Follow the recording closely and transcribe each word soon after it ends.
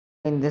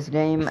in this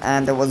game,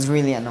 and it was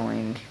really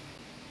annoying.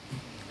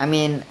 I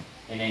mean,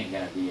 It ain't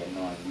gonna be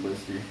annoying,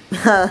 Blister.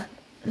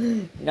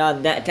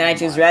 no, can I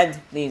choose red?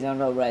 Please don't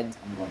go red.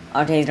 I'm going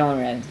Okay, don't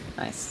red.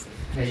 Nice.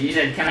 Because you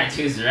said, can I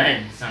choose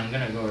red? So I'm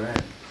gonna go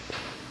red.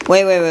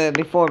 Wait,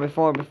 before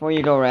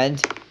you go red.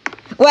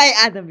 Wait,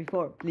 Adam,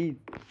 before, please.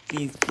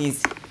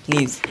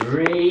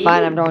 Green.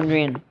 Fine, I'm going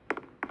green.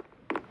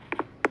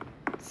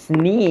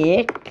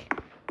 Sneak.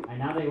 And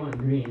now they want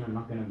green, I'm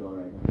not gonna go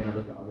red. I'm gonna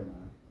look at other ones.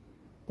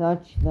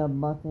 Touch the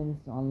buttons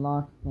to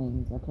unlock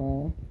things,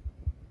 okay?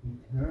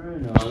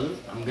 Eternal.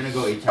 I'm gonna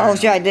go eternal. Oh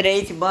shit, I did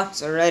 80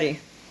 bucks already.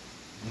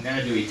 I'm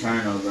gonna do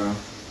eternal, bro.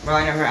 Bro,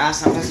 I never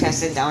asked, I'm just gonna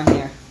sit down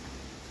here.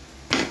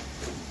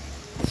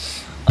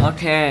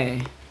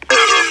 Okay.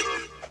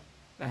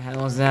 The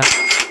hell was that?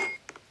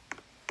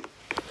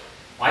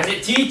 Why is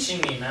it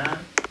teaching me, man?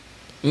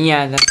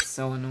 Yeah, that's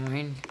so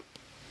annoying.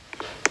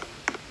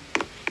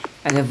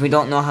 As if we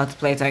don't know how to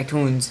play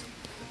Tycoons.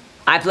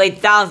 I played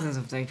thousands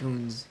of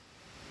Tycoons.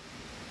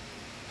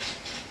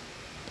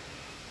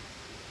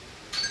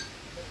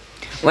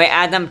 Wait,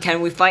 Adam,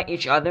 can we fight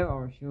each other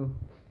or shoot?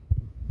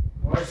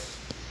 Of course.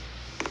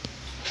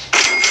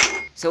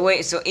 So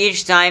wait, so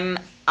each time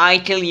I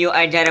kill you,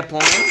 I get a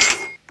point?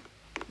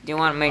 Do you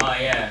want to make... Oh,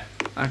 yeah.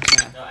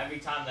 Okay. So every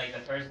time, like, the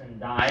person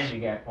dies, you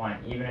get a point.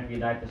 Even if you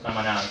die to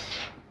someone else.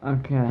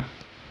 Okay.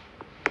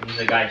 There's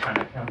a guy trying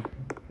to kill me.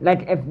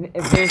 Like,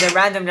 if there's a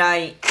random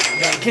guy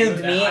that killed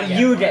me,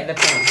 you get the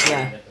point,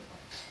 yeah.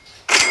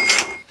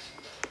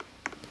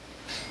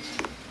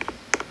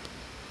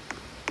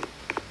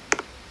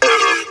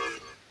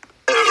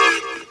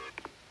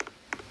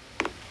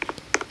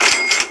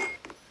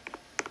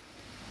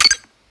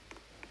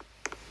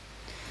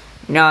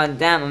 No,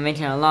 damn, I'm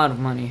making a lot of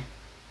money.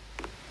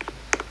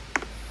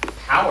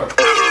 Power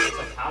pad? What's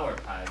a power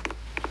pad?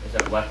 Is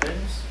it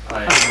weapons? Oh,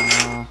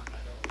 yeah.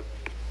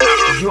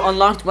 You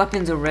unlocked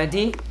weapons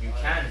already? You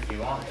can if you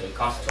want to. It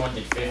costs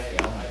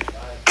 250 only.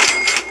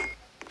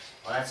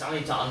 Well, that's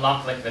only to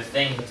unlock, like, the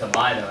thing to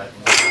buy the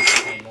weapons. You have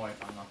to pay more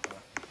to unlock the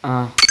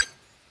weapons.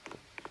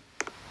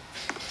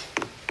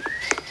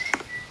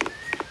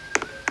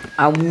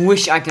 I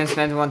wish I can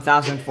spend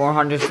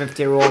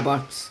 1,450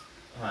 Robux.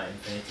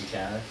 Infinity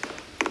cash.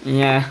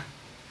 Yeah.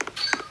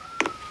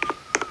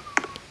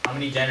 How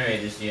many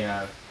generators do you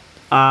have?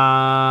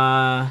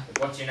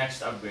 What's your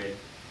next upgrade?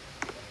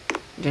 How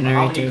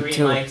many Generator green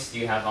 2. lights do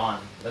you have on?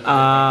 Look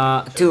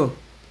at the thing. 2.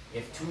 You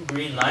have 2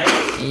 green lights?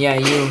 Yeah,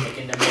 you. Like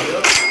in the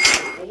middle?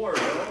 4,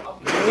 bro.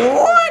 Upgrade.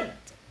 What?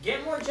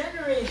 Get more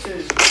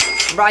generators.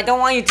 Bro, I don't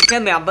want you to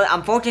kill me, but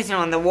I'm focusing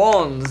on the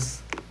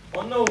walls.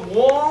 On the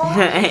wall?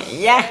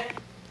 Yeah.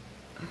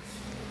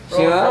 Bro,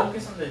 Sure.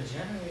 focus on the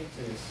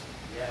generators.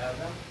 Yeah,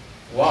 bro.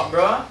 What,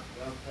 bro?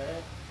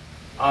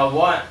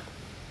 What?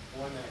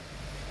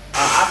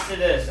 After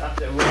this,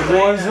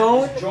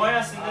 Warzone? Just join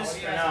us in this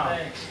for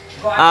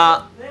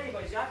now.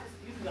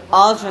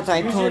 Ultra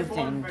Tycoon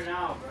thing.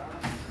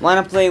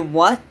 Wanna play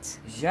what?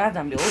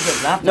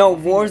 No,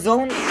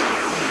 Warzone?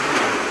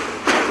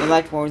 You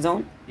like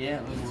Warzone? Yeah,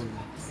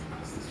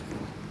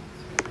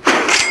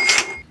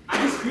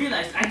 I just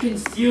realized I can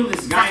steal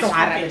this guy's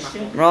fucking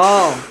shit.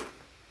 Bro.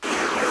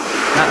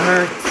 That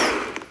hurts.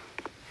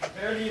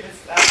 Barely even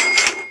stopped.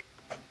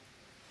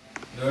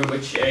 Nur,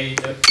 which area you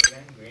took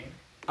again? Green?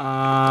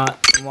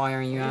 Why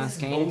are you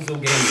asking? Bro,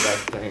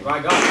 I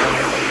got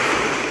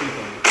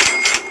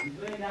you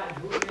playing that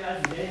goofy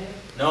ass game?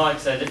 No,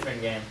 it's a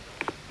different game.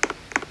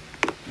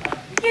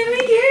 Can we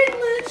get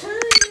my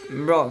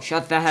time? Bro,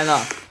 shut the hell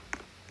up.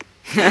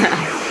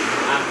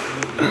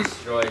 Absolutely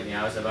destroyed me.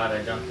 I was about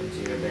to jump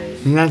into your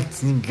base.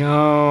 Let's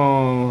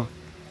go.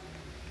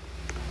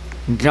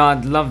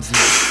 God loves me.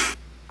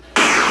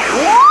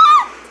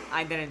 What?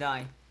 I didn't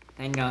die.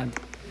 Thank God.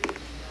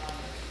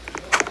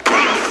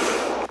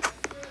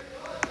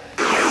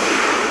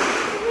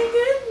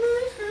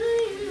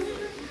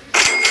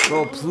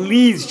 Bro,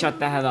 please shut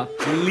the hell up.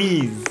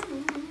 Please.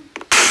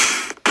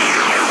 Bro,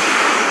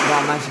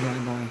 I'm actually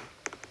gonna die.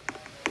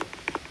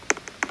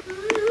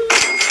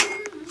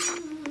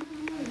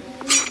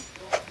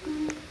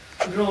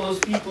 Look at all those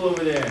people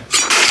over there.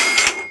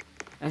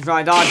 That's right,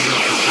 I dodged it.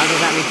 How does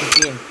that make you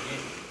feel?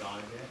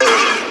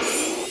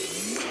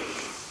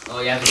 Oh,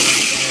 yeah.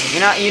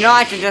 You know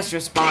I can just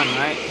respawn,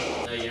 right?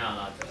 No, you're not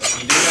allowed to.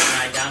 If you do that and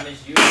I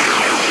damage you,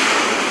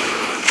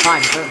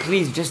 Fine, but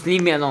please, just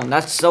leave me alone.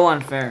 That's so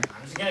unfair.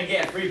 I'm just gonna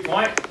get a free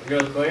point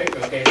real quick.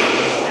 Okay, so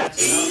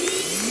that's enough.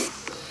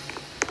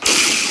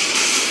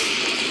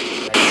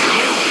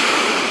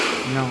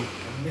 No.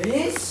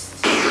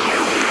 Missed?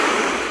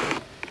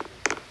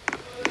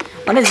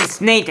 What is a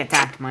snake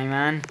attack, my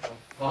man?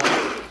 Oh, fuck.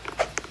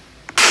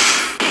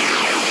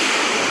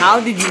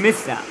 How did you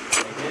miss that?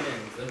 I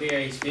didn't. Look at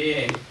your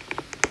HP.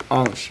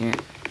 Oh, shit.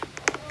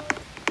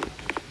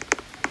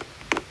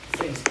 This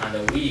thing's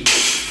kinda weak.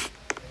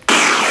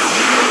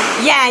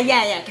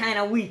 Yeah,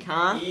 kinda weak,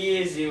 huh?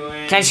 Easy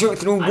win. Can shoot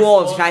through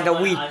walls, kinda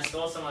weak. I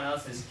stole someone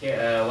else's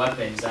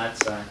weapons,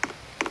 that's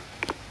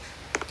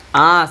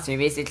Ah, so you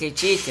basically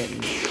cheated.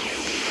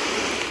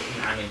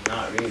 I mean,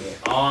 not really.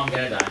 Oh, I'm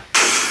gonna die.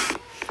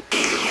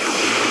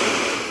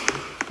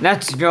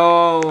 Let's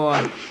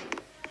go.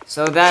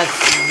 So that's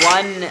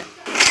 1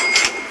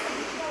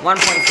 point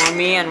for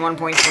me and 1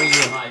 point for you.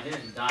 Oh, I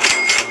didn't die.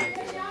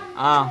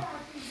 Ah.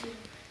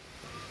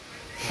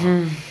 I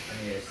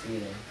need a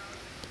ceiling.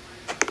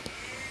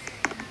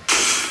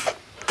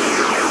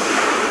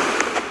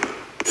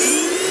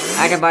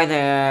 I can buy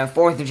the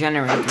 4th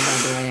generator, by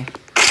the way.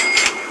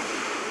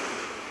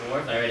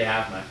 4th? I already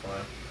have my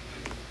 4th.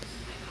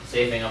 I'm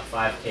saving up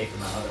 5k for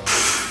my other one.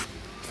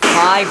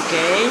 5k?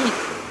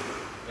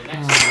 The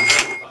next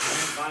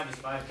 5 is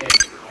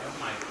 5k. Oh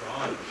my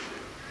god.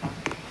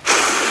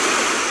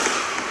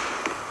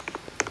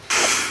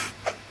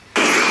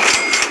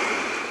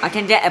 I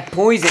can get a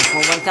poison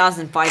for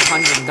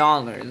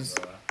 $1,500.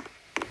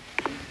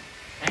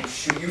 I can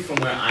shoot you from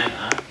where I'm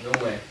at? No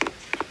way.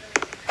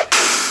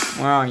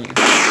 Where are you?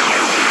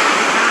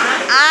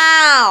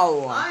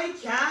 Ow! I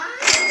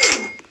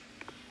can't!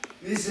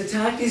 This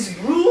attack is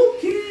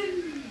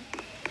broken!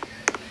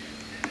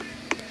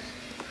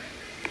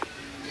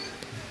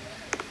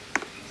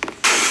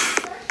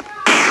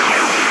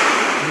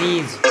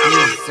 Please,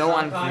 so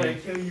I unfair.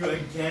 kill you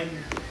again.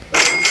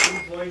 But 2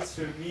 points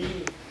for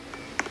me.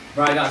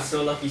 Bro, I got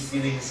so lucky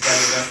stealing this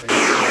guy's weapon.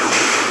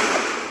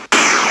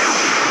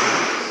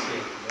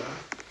 Shit, bro.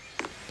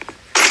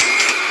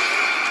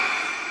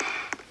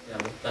 Yeah,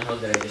 what the hell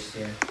did I just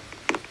hear?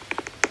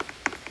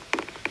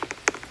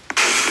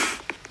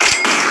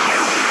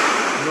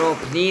 Bro,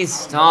 please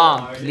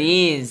stop,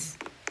 please.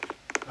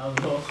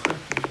 Hello.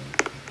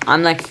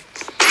 I'm like 10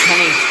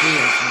 HP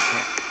or some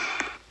shit.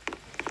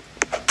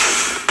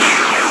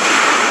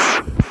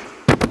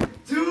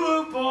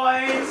 2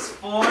 points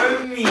for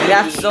me.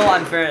 That's so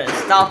unfair.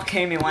 Stop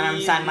killing me when I'm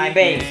inside my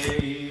base.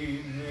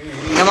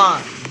 Come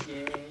on.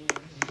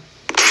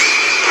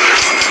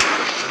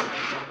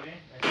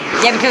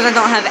 Yeah, because I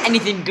don't have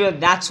anything good,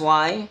 that's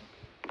why.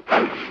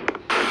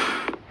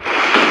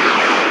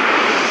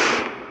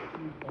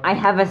 I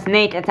have a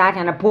snake attack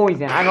and a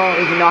poison. I don't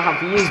even know how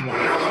to use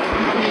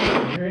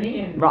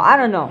one. Bro, I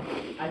don't know.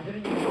 I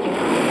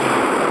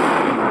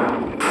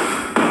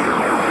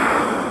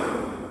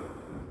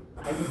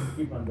just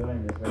keep on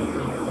doing this, but it takes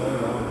so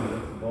long and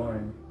it's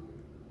boring.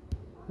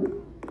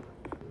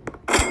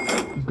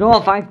 Let's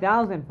go,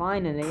 5,000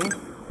 finally.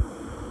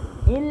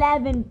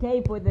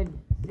 11k for the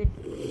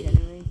 6th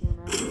generation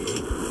now.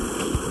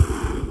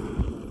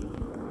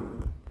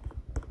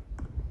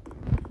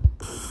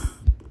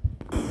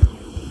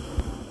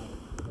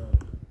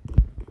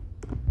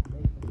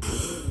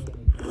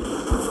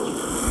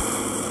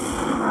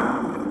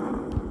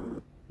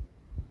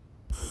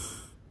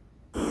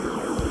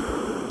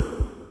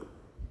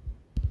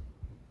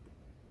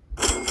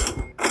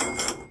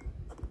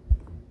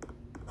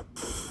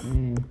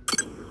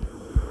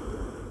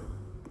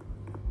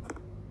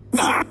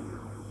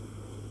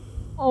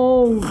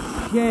 Oh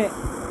shit!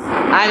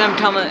 Adam,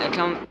 come to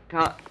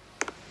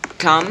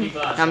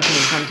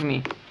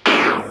me.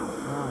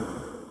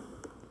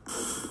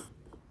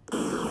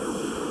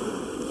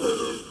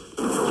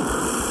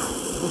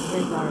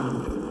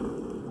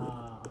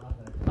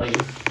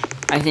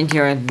 I think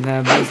you're at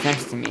the base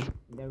next to me.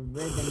 The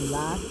red and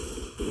black.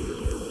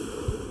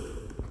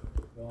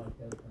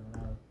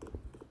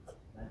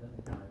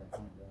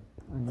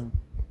 I know.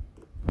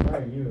 Where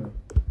are you?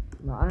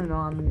 No, I don't know.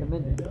 I'm in the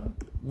middle.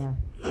 Yeah.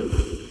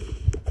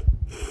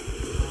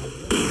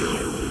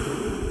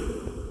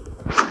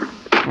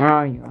 Where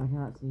are you? I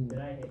cannot see you. Did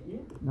I hit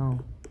you? No.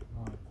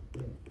 Oh,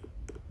 shit.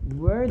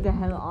 Where the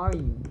hell are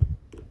you?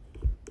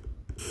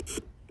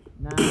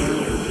 Nah,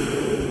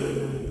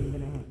 you're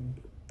gonna hit me.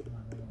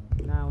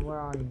 Nah, where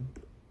are you?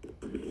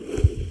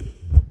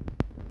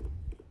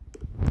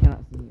 I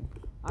cannot see you.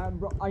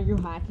 Bro, are you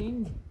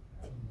hacking?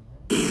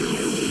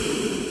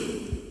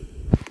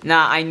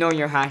 Nah, I know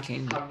you're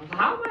hacking.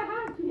 How am I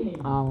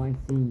hacking? Oh, I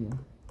see you.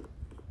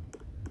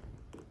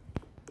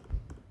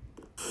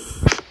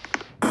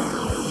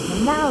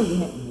 And now you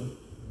hit me.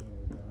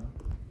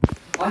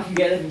 Oh, I can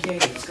get 11k,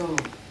 let's go.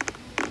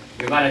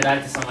 You're about to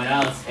die to someone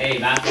else. Hey,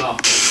 back off.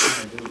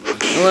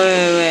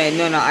 Wait.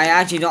 No, I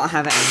actually don't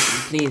have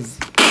anything. Please.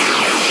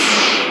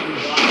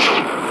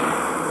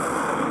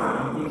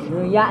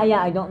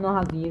 Yeah, I don't know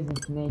how to use a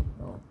snake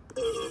though.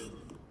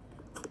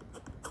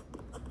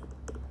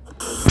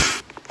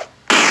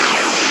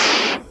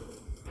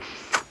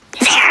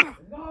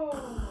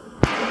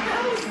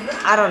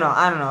 I don't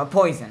know, a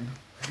poison.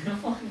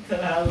 What the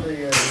hell are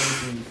you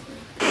doing?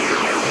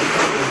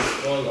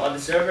 Oh, the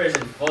server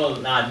isn't full.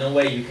 Nah, no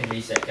way you can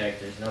reset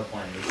characters. No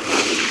point in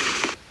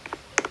resetting.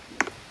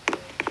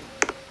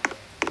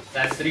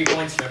 That's 3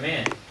 points for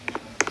me.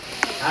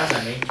 How does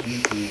that make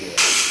you feel?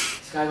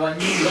 This guy got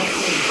new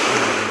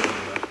weapons.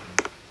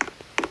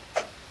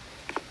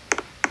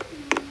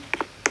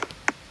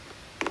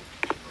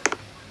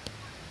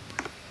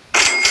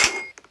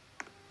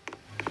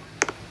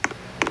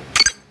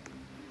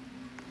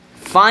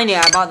 Finally,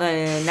 I bought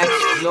the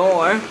next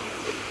floor.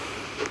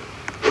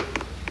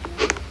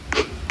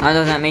 How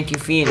does that make you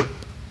feel?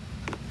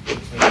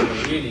 It's making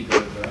me really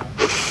good, bro.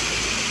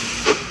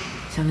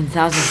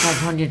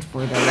 7,500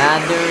 for the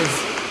ladders.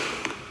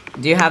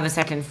 Do you have a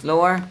second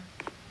floor?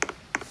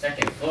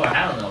 Second floor?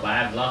 Hell no, but I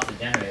have lots of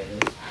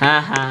generators.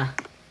 Haha.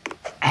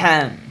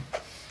 Ahem.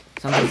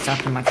 Something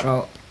stuck in my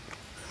throat.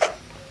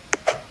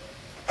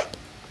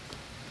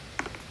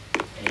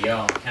 Hey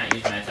yo, can't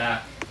use my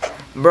attack.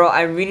 Bro,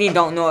 I really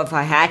don't know if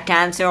I had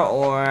cancer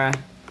or...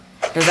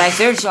 Because I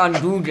searched on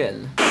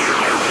Google.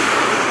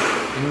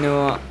 You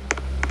know,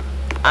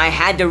 I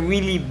had a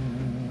really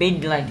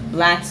big, like,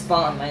 black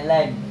spot on my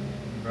leg.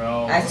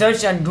 Bro. I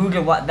searched on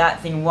Google what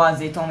that thing was.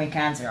 They told me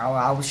cancer.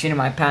 I was shitting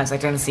my pants. I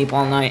couldn't sleep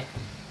all night.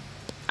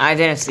 I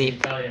didn't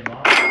sleep. Did you tell your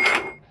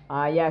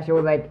mom? Yeah, she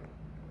was like,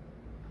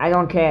 I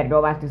don't care.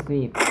 Go back to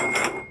sleep.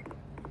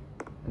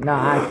 No,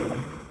 actually.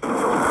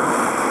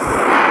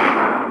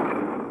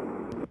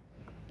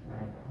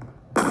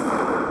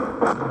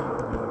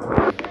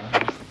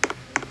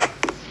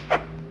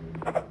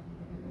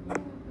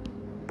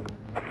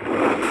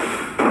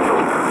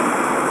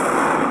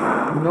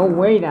 No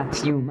way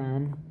that's you,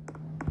 man.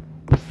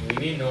 What do you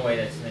mean no way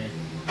that's me?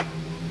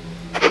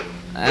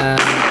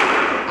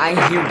 I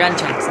hear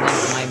gunshots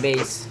next to my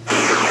base.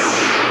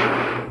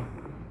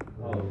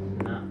 Oh,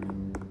 no.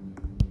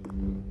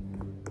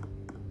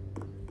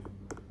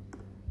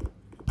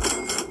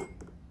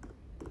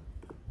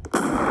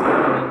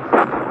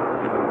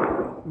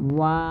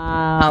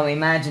 Wow,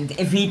 imagine.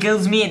 If he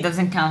kills me, it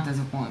doesn't count as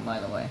a point, by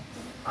the way.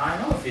 I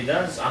know if he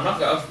does. I'm not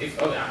gonna. If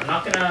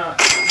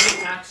he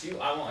attacks you,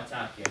 I won't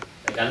attack you.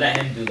 Like I let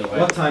him do the work.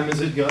 What time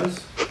is it, guys?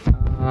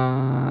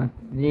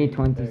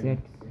 3:26.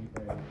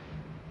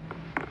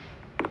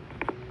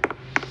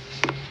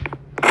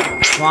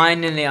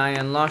 Finally, I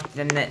unlocked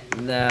the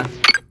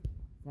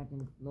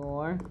second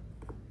floor.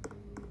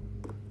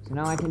 So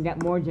now I can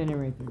get more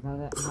generators. How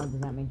does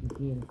that make you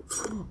feel?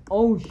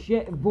 Oh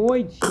shit!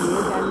 Void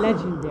shield and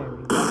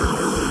legendary.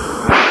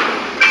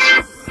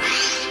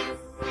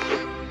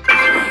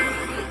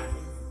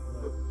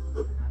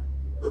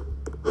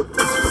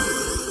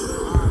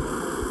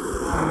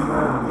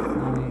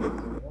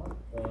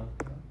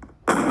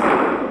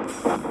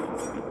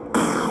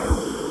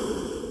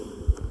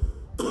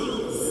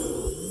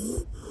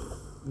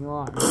 You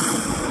are.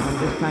 I'm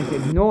just trying to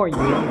ignore you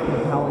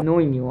because how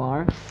annoying you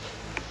are.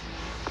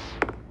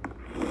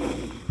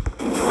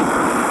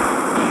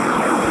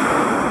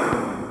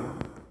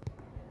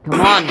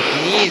 Come on,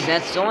 please.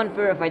 That's so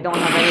unfair if I don't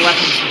have any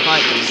weapons to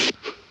fight you.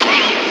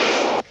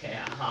 Okay,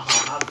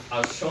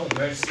 I'll show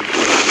mercy.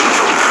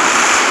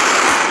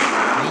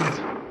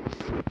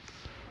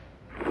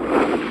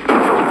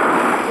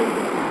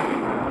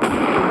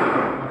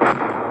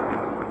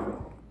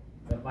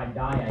 If I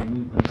die, I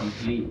lose them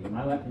completely.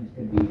 My weapons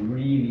could be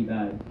really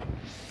bad.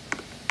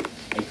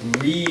 Like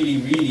really,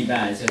 really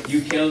bad. So if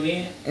you kill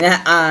me...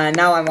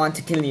 Now I want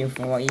to kill you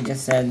for what you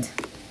just said.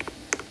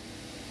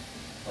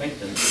 Wait,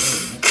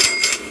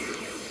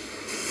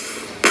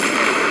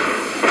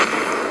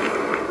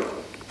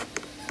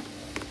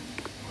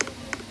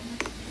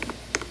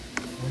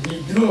 what are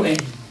you doing?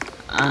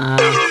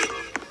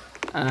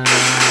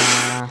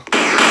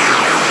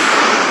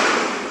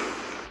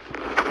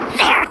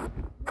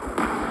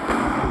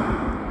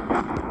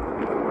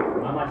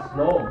 Why am I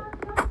slow?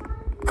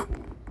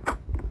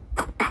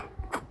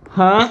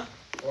 Huh?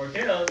 4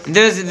 kills.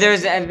 There's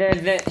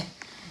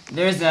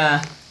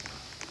a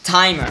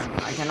timer.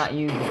 I cannot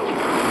use it. Bro,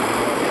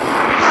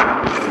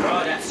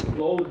 that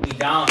slowed me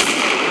down. If you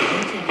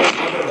can get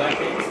other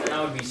weapons, then I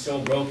would be so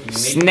broken. You make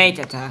Snake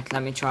attack.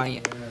 Let me try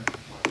it.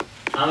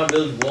 I'm gonna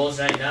build walls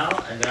right now,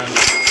 and then I'm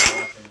gonna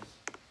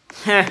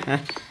build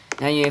weapons.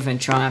 Now you even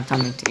try. I'm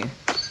coming to you.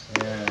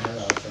 Yeah,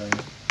 hello, sorry.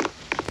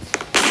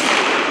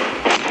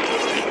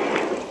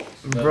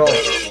 Bro,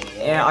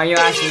 yeah, are you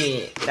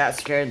actually that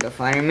scared of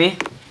fighting me?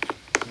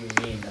 What do you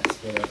mean that's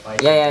scared of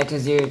fighting? Yeah,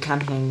 because you're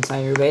camping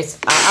inside your base.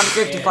 I'm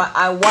scared to fight.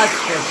 I was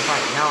scared to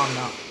fight. Now I'm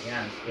not.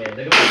 Yeah, I'm scared.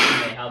 Look at my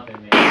teammate helping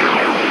me.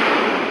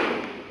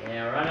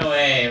 Yeah, run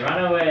away,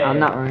 run away. I'm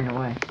not running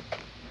away.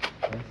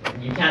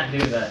 You can't do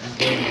that. This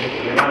game is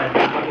you're not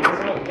okay, this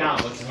won't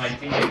count, which is my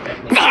teammate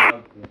technically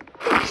helped me.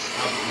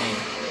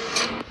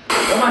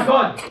 Oh my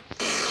god!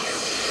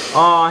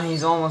 Oh,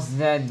 he's almost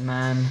dead,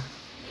 man.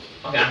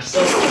 Okay, I'm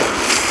still scared.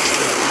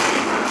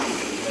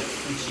 That's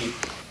too cheap.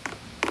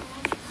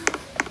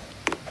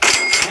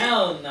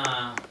 Hell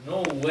nah.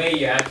 No way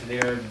your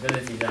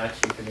abilities are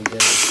actually pretty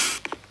good.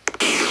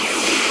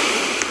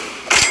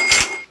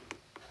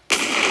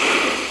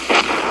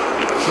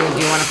 So, do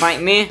you want to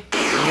fight me?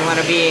 Do you want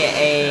to be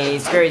a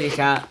scaredy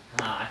cat?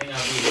 Nah, I think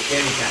I'll be a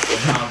scaredy cat for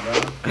now, bro.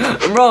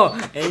 Bro,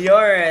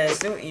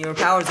 your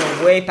powers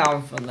are way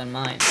powerful than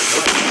mine.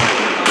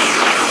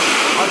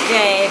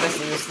 Okay, but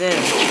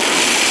still.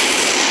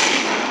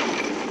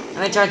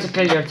 Let me try to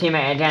kill your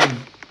teammate again.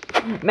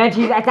 Man,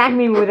 she's attacking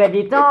me with a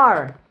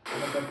guitar.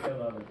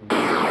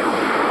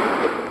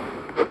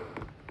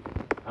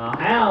 Oh,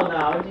 hell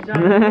no. What you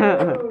trying to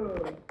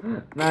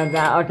do? Man,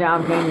 okay,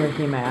 I'm killing your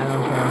teammate. I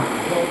don't care.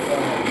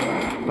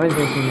 Where's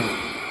your teammate?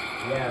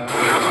 Yeah.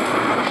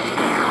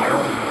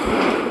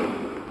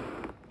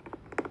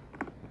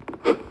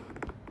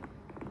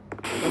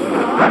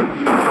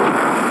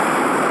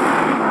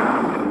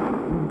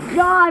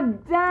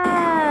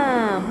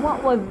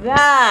 was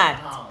that?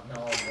 Oh no,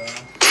 bro.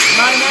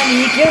 My man,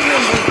 he killed me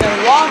with the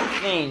rock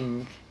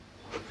thing.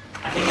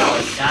 I think that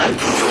was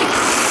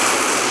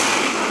sad.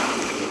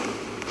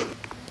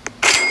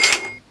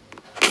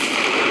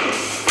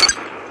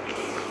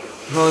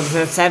 Well,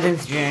 the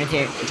 7th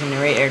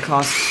generator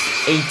costs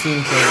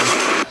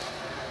 18k.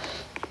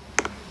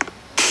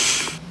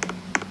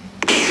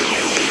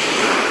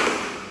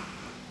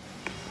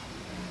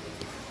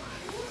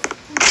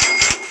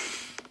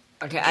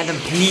 Okay, Adam,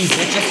 please,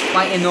 let's just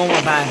fight a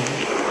normal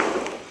battle.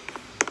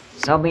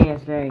 Selby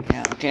is very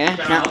cow, okay? I'm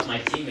trying to help my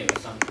teammate or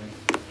something.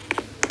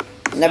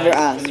 Never He's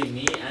asked. killing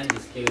me and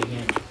he's killing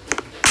him.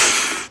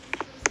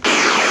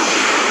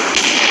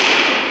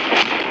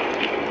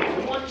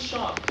 One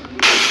shot.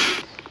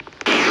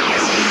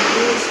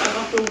 I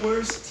got the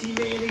worst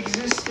teammate in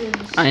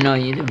existence. I know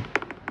you do.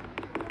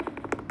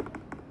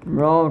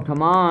 Bro,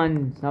 come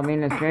on. Stop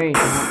being a straight.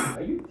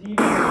 Are you teaming?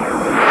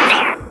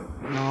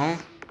 No.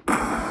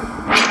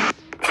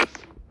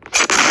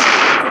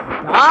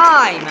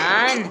 Die,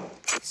 man!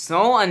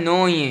 So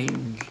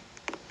annoying.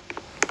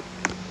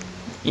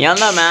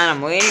 Yalla, man,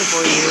 I'm waiting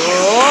for you.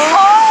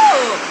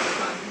 Oh!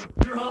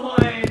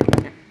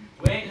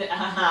 Wait,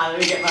 let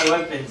me get my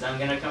weapons. I'm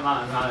gonna come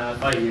out and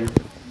fight you.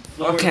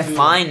 Floor Okay, 2.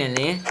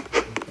 finally.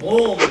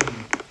 Boom!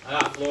 I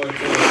got floor 2. Let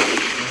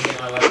me get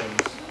my weapons.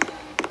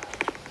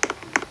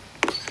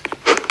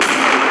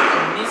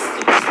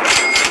 Mystic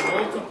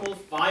multiple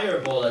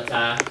fireball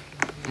attack.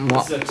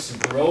 What? This looks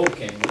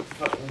broken.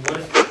 What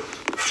is...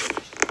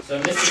 So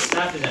Mystic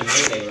Staff is a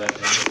melee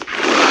weapon.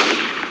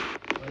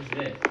 What is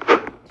this?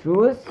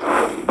 Truth?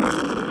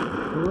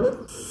 Truth?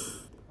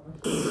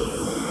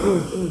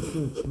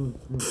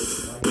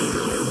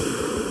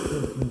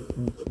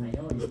 I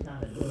know you're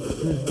trying to do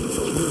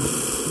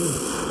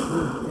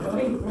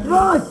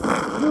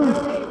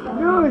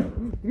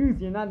it.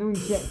 Truth, you're not doing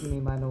shit to me,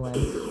 by the way.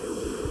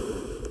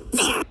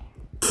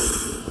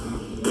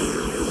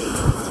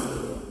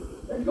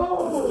 Let's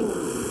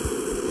go!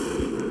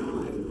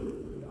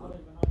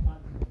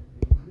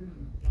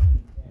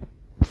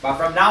 But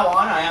from now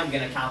on, I am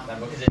gonna count them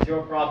because it's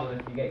your problem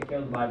if you get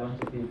killed by a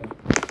bunch of people.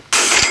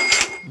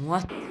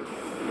 What?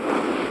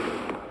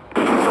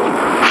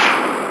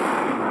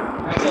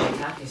 Actual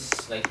attack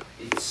is like,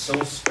 it's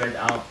so spread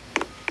out.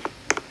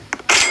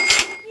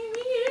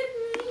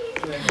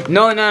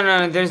 No,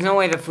 there's no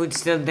way the food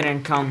still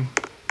didn't come.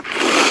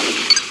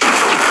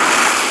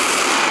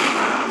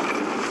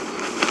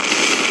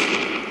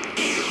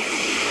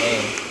 Hey.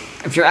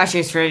 If you're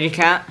actually a scaredy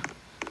cat,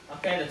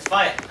 Okay, let's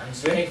fight. I'm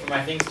just waiting for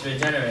my things to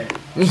regenerate.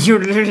 you're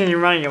literally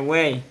running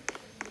away.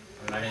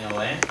 I'm running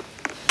away.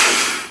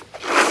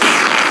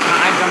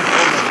 I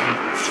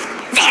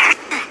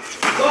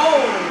Go!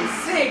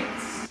 6!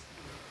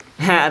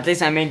 jumped over. At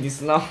least I made you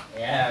slow.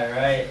 Yeah,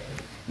 right.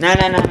 No,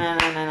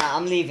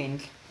 I'm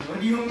leaving.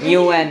 What do you mean?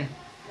 You win.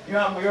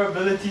 Your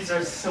abilities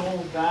are so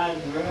bad,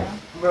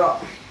 bro.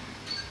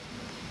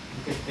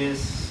 Look at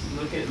this.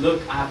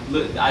 Look,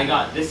 I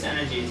got this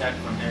energy attack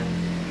from him.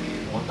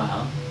 What the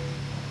hell?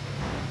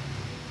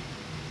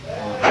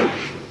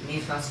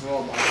 Need fast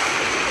robot.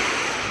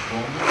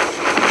 Boom.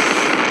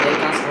 They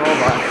fast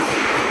robot.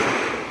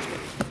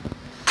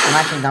 I'm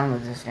actually done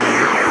with this game.